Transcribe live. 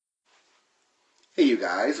Hey you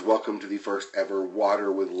guys, welcome to the first ever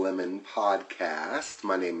Water with Lemon podcast.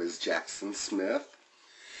 My name is Jackson Smith.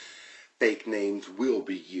 Fake names will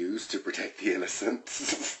be used to protect the innocent.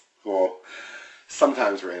 Well,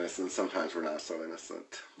 sometimes we're innocent, sometimes we're not so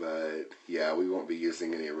innocent. But yeah, we won't be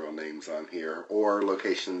using any real names on here or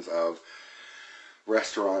locations of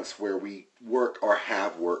restaurants where we work or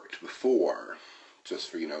have worked before, just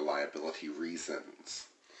for, liability reasons.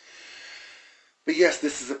 But yes,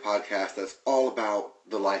 this is a podcast that's all about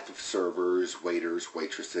the life of servers, waiters,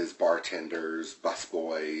 waitresses, bartenders,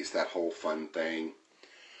 busboys, that whole fun thing,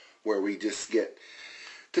 where we just get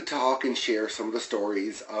to talk and share some of the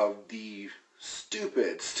stories of the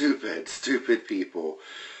stupid people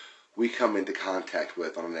we come into contact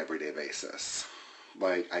with on an everyday basis.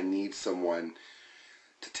 Like, I need someone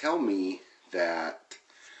to tell me that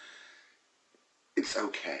it's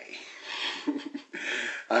okay.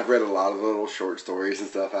 I've read a lot of little short stories and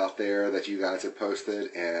stuff out there that you guys have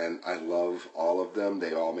posted, and I love all of them.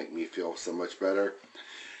 They all make me feel so much better,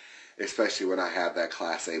 especially when I have that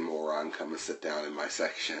Class A moron come and sit down in my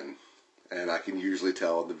section. And I can usually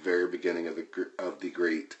tell at the very beginning of the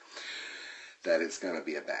greet that it's going to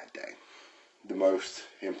be a bad day. The most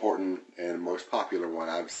important and most popular one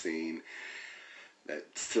I've seen that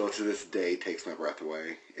still to this day takes my breath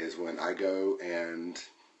away is when I go and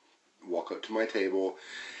walk up to my table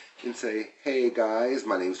and say, "Hey guys,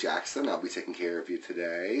 my name's Jackson. I'll be taking care of you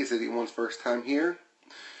today. Is it anyone's first time here?"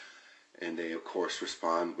 And they, of course,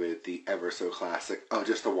 respond with the ever so classic, "Oh,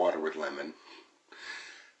 just a water with lemon."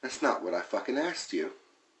 That's not what I fucking asked you.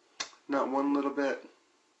 Not one little bit.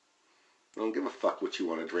 I don't give a fuck what you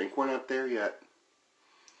want to drink. We're not there yet.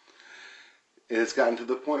 And it's gotten to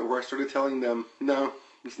the point where I started telling them, "No,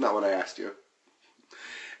 it's not what I asked you."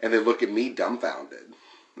 And they look at me dumbfounded.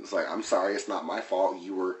 It's like, "I'm sorry, it's not my fault.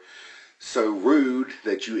 You were so rude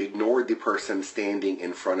that you ignored the person standing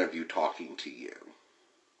in front of you talking to you."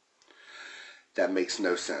 That makes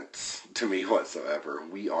no sense to me whatsoever.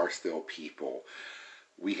 We are still people.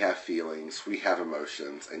 We have feelings. We have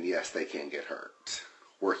emotions. And yes, they can get hurt.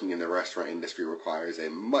 Working in the restaurant industry requires a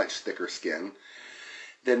much thicker skin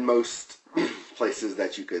than most places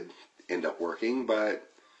that you could end up working. But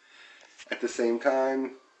at the same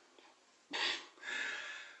time,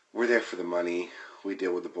 we're there for the money. We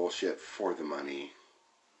deal with the bullshit for the money.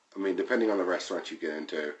 I mean, depending on the restaurant you get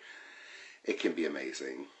into, it can be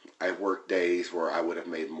amazing. I've worked days where I would have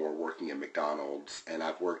made more working at McDonald's, and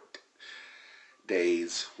I've worked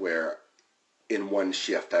days where in one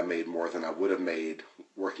shift I made more than I would have made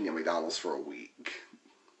working at McDonald's for a week.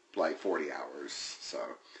 Like 40 hours.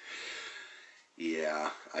 So,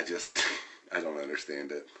 yeah, I don't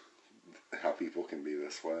understand it. How people can be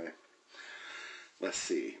this way. Let's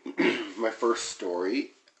see. My first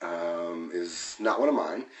story is not one of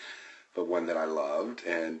mine, but one that I loved,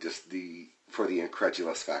 and just for the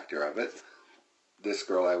incredulous factor of it. This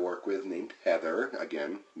girl I work with named Heather,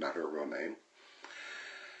 again, not her real name,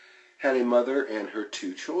 had a mother and her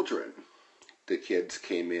two children. The kids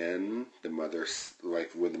came in, with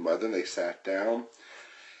the mother, they sat down,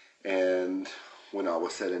 and when all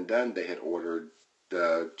was said and done, they had ordered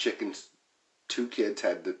the chickens. Two kids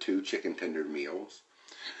had the 2 chicken tender meals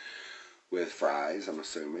with fries, I'm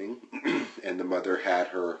assuming. And the mother had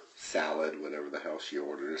her salad, whatever the hell she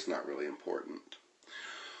ordered. It's not really important.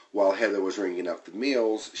 While Heather was ringing up the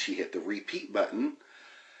meals, she hit the repeat button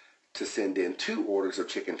to send in 2 orders of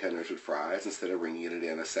chicken tenders with fries instead of ringing it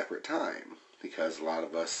in a separate time. Because a lot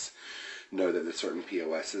of us know that certain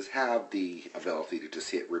POSs have the ability to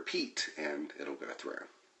just hit repeat and it'll go through.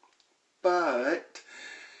 But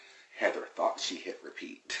Heather thought she hit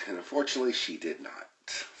repeat, and unfortunately she did not.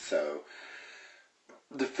 So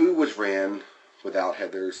the food was ran without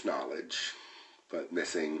Heather's knowledge, but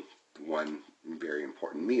missing one very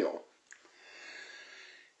important meal.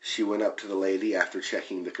 She went up to the lady after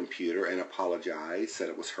checking the computer and apologized, said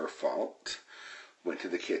it was her fault. Went to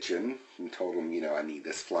the kitchen and told them, "I need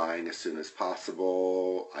this flying as soon as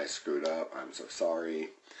possible. I screwed up. I'm so sorry."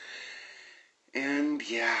 And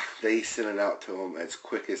yeah, they sent it out to them as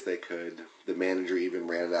quick as they could. The manager even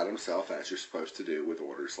ran it out himself, as you're supposed to do with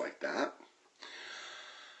orders like that.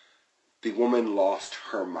 The woman lost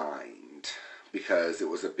her mind because it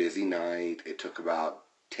was a busy night. It took about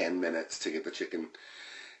 10 minutes to get the chicken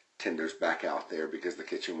tenders back out there because the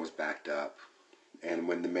kitchen was backed up. And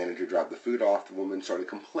when the manager dropped the food off, the woman started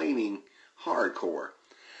complaining hardcore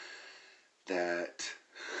that,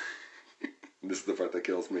 this is the part that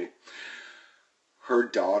kills me, her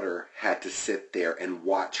daughter had to sit there and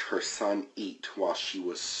watch her son eat while she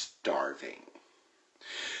was starving.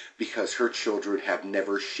 Because her children have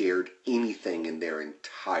never shared anything in their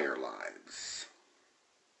entire lives.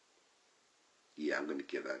 Yeah, I'm going to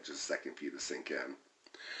give that just a second for you to sink in.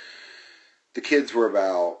 The kids were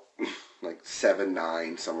about like 7,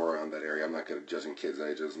 9, somewhere around that area. I'm not good at judging kids'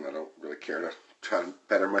 ages, and I don't really care to try to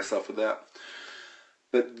better myself with that.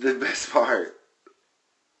 But the best part,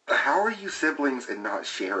 how are you siblings and not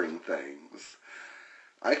sharing things?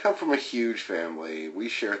 I come from a huge family. We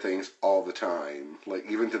share things all the time. Like,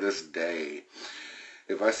 even to this day,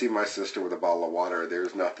 if I see my sister with a bottle of water,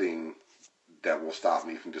 there's nothing that will stop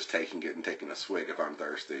me from just taking it and taking a swig if I'm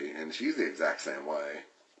thirsty. And she's the exact same way.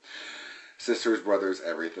 Sisters, brothers,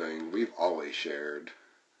 everything. We've always shared.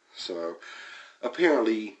 So,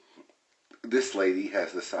 apparently, this lady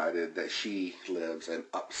has decided that she lives an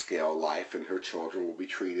upscale life and her children will be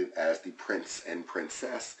treated as the prince and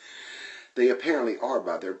princess they apparently are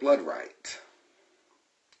by their blood right.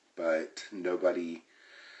 But nobody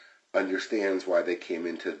understands why they came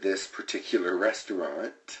into this particular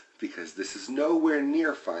restaurant, because this is nowhere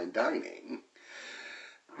near fine dining.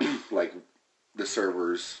 Like, the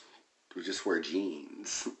servers would just wear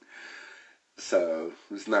jeans. So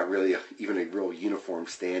there's not really even a real uniform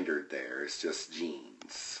standard there. It's just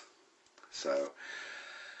jeans. So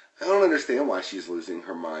I don't understand why she's losing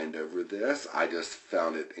her mind over this. I just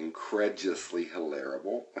found it incredulously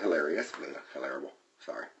hilarious.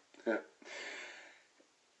 Sorry.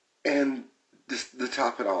 And just to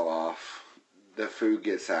top it all off, the food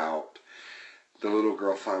gets out. The little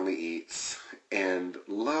girl finally eats. And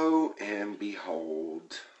lo and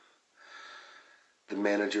behold, the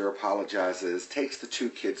manager apologizes, takes the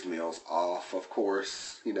 2 kids' meals off. Of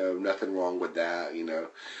course, nothing wrong with that.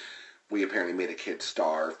 We apparently made a kid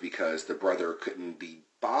starve because the brother couldn't be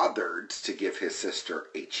bothered to give his sister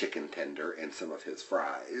a chicken tender and some of his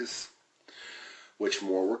fries, which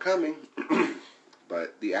more were coming.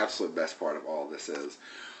 But the absolute best part of all this is,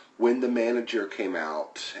 when the manager came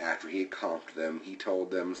out after he had comped them, he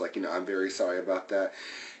told them, I'm very sorry about that.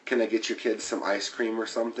 Can I get your kids some ice cream or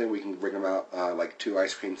something? We can bring them out like 2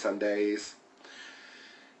 ice cream sundaes.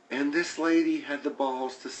 And this lady had the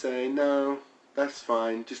balls to say, no, that's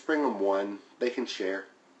fine. Just bring them 1. They can share.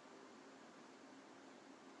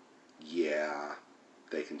 Yeah,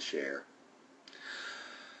 they can share.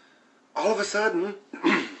 All of a sudden,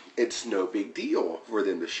 it's no big deal for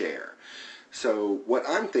them to share. So what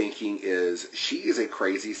I'm thinking is, she is a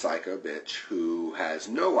crazy psycho bitch who has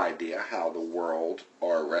no idea how the world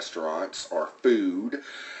or restaurants or food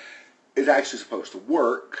is actually supposed to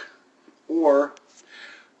work, or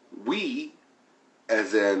we,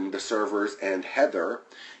 as in the servers and Heather,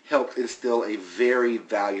 helped instill a very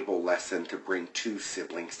valuable lesson to bring 2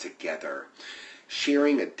 siblings together.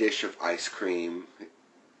 Sharing a dish of ice cream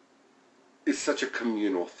is such a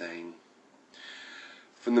communal thing.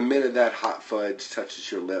 From the minute that hot fudge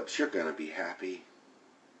touches your lips, you're going to be happy.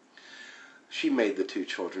 She made the 2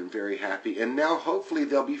 children very happy, and now hopefully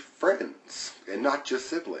they'll be friends and not just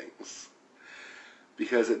siblings.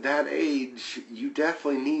 Because at that age, you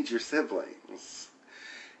definitely need your siblings.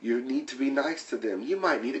 You need to be nice to them. You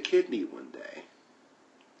might need a kidney one day.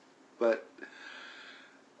 But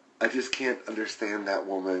I just can't understand that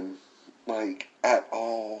woman, at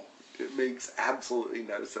all. It makes absolutely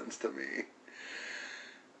no sense to me.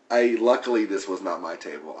 Luckily, this was not my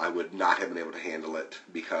table. I would not have been able to handle it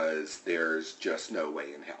because there's just no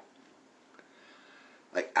way in hell.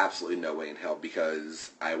 Absolutely no way in hell,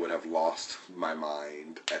 because I would have lost my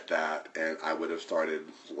mind at that, and I would have started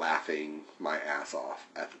laughing my ass off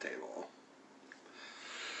at the table.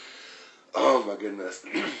 Oh my goodness.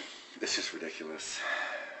 It's just ridiculous.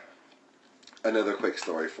 Another quick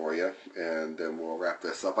story for you, and then we'll wrap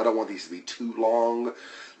this up. I don't want these to be too long,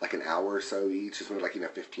 like an hour or so each. Just maybe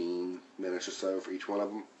 15 minutes or so for each one of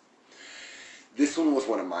them. This one was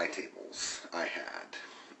one of my tables I had.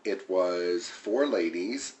 It was 4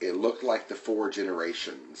 ladies. It looked like the 4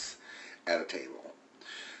 generations at a table.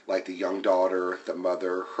 Like the young daughter, the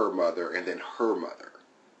mother, and then her mother.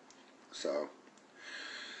 So,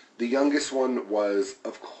 the youngest one was,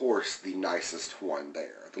 of course, the nicest one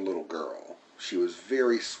there, the little girl. She was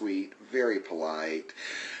very sweet, very polite.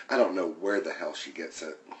 I don't know where the hell she gets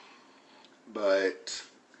it. But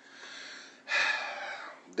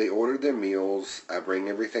they ordered their meals. I bring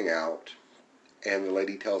everything out. And the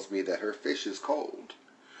lady tells me that her fish is cold.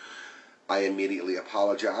 I immediately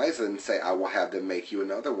apologize and say I will have them make you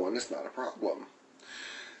another one. It's not a problem.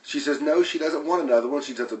 She says no, she doesn't want another one.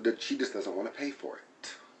 She just doesn't want to pay for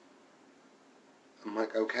it. I'm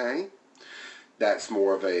like, okay. That's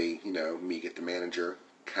more of a, me get the manager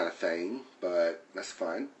kind of thing, but that's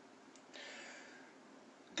fine.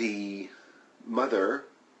 The mother,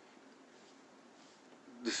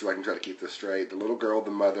 just so I can try to keep this straight, the little girl, the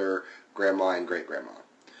mother, grandma, and great-grandma.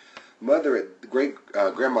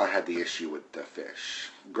 Grandma had the issue with the fish.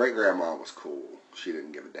 Great grandma was cool. She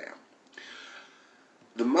didn't give a damn.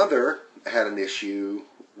 The mother had an issue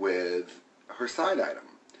with her side item.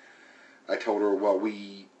 I told her, well,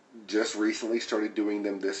 we just recently started doing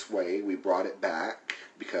them this way. We brought it back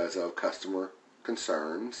because of customer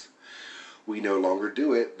concerns. We no longer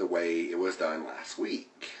do it the way it was done last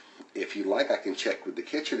week. If you like, I can check with the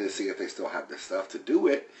kitchen and see if they still have the stuff to do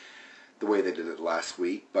it the way they did it last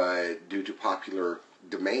week, but due to popular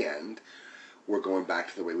demand, we're going back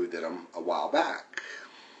to the way we did them a while back.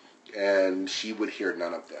 And she would hear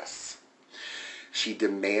none of this. She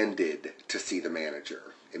demanded to see the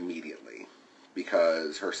manager immediately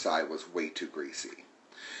because her side was way too greasy.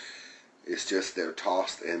 It's just they're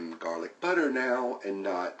tossed in garlic butter now and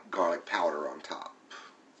not garlic powder on top.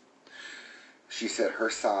 She said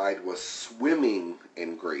her side was swimming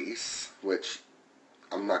in grease, which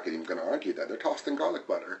I'm not even going to argue that. They're tossed in garlic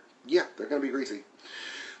butter. Yeah, they're going to be greasy,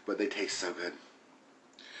 but they taste so good.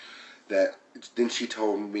 Then she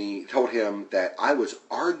told him that I was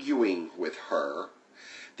arguing with her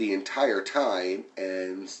the entire time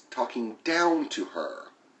and talking down to her.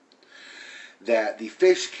 That the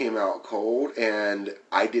fish came out cold and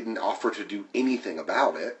I didn't offer to do anything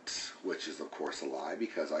about it, which is of course a lie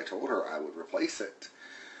because I told her I would replace it.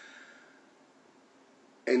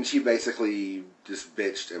 And she basically just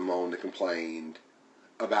bitched and moaned and complained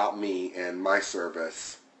about me and my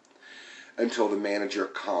service until the manager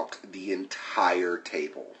comped the entire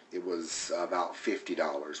table. It was about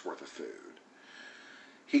 $50 worth of food.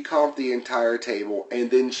 He comped the entire table, and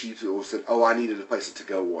then she said, oh, I needed to place a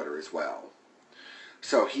to-go order as well.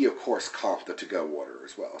 So he, of course, comped the to-go order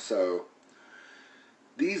as well. So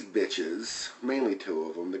these bitches, mainly two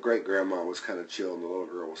of them, the great-grandma was kind of chill and the little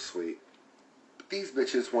girl was sweet. But these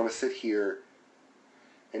bitches want to sit here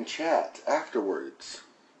and chat afterwards.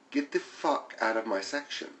 Get the fuck out of my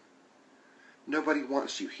section. Nobody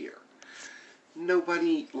wants you here.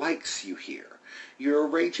 Nobody likes you here. You're a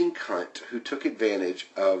raging cunt who took advantage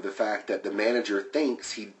of the fact that the manager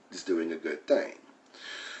thinks he's doing a good thing.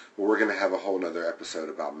 But we're going to have a whole nother episode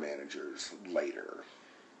about managers later.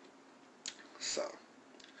 So.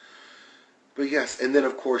 But yes, and then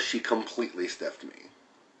of course she completely stiffed me.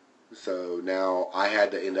 So now I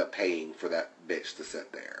had to end up paying for that bitch to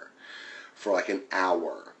sit there for like an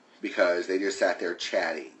hour because they just sat there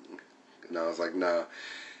chatting. And I was like, no,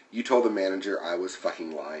 you told the manager I was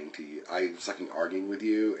fucking lying to you. I was fucking arguing with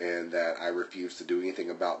you and that I refused to do anything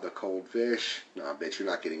about the cold fish. Nah, bitch, you're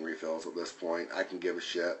not getting refills at this point. I can give a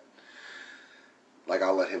shit. Like,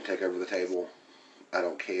 I'll let him take over the table. I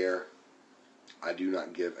don't care. I do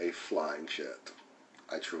not give a flying shit.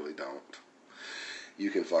 I truly don't. You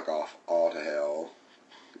can fuck off all to hell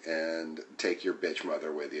and take your bitch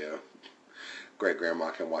mother with you. Great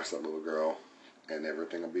grandma can watch that little girl and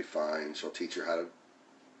everything will be fine. She'll teach her how to,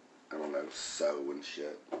 I don't know, sew and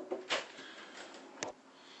shit.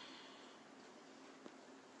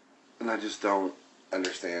 And I just don't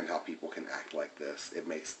understand how people can act like this. It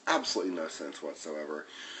makes absolutely no sense whatsoever.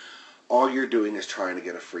 All you're doing is trying to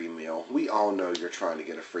get a free meal. We all know you're trying to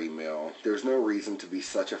get a free meal. There's no reason to be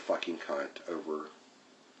such a fucking cunt over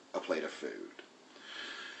a plate of food.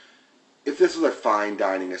 If this was a fine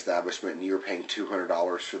dining establishment and you were paying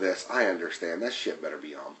 $200 for this, I understand. That shit better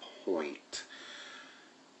be on point.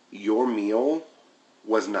 Your meal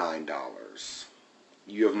was $9.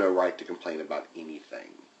 You have no right to complain about anything.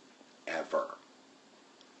 Ever.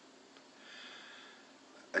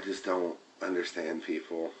 I just don't understand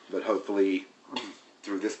people. But hopefully,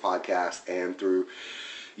 through this podcast and through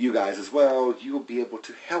you guys as well, you'll be able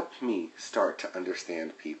to help me start to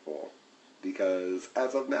understand people. Because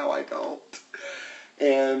as of now, I don't.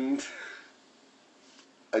 And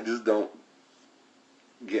I just don't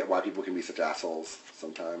get why people can be such assholes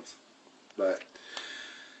sometimes. But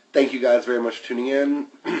thank you guys very much for tuning in.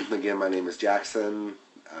 Again, my name is Jackson.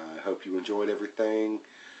 I hope you enjoyed everything.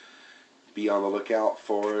 Be on the lookout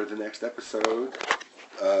for the next episode.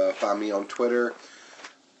 Find me on Twitter.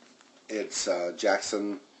 It's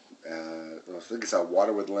Jackson. I think it's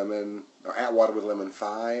Water with Lemon, or at Water with Lemon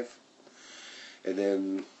 5. And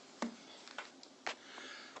then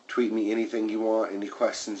tweet me anything you want, any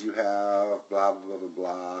questions you have, blah, blah, blah,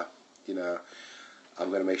 blah. You know, I'm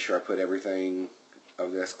going to make sure I put everything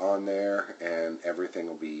of this on there, and everything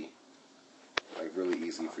will be like really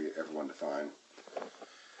easy for everyone to find.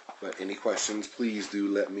 But any questions, please do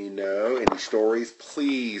let me know. Any stories,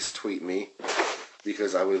 please tweet me,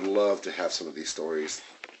 because I would love to have some of these stories.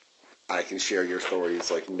 I can share your stories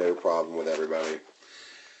like no problem with everybody.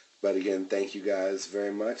 But again, thank you guys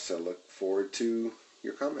very much. I look forward to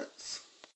your comments.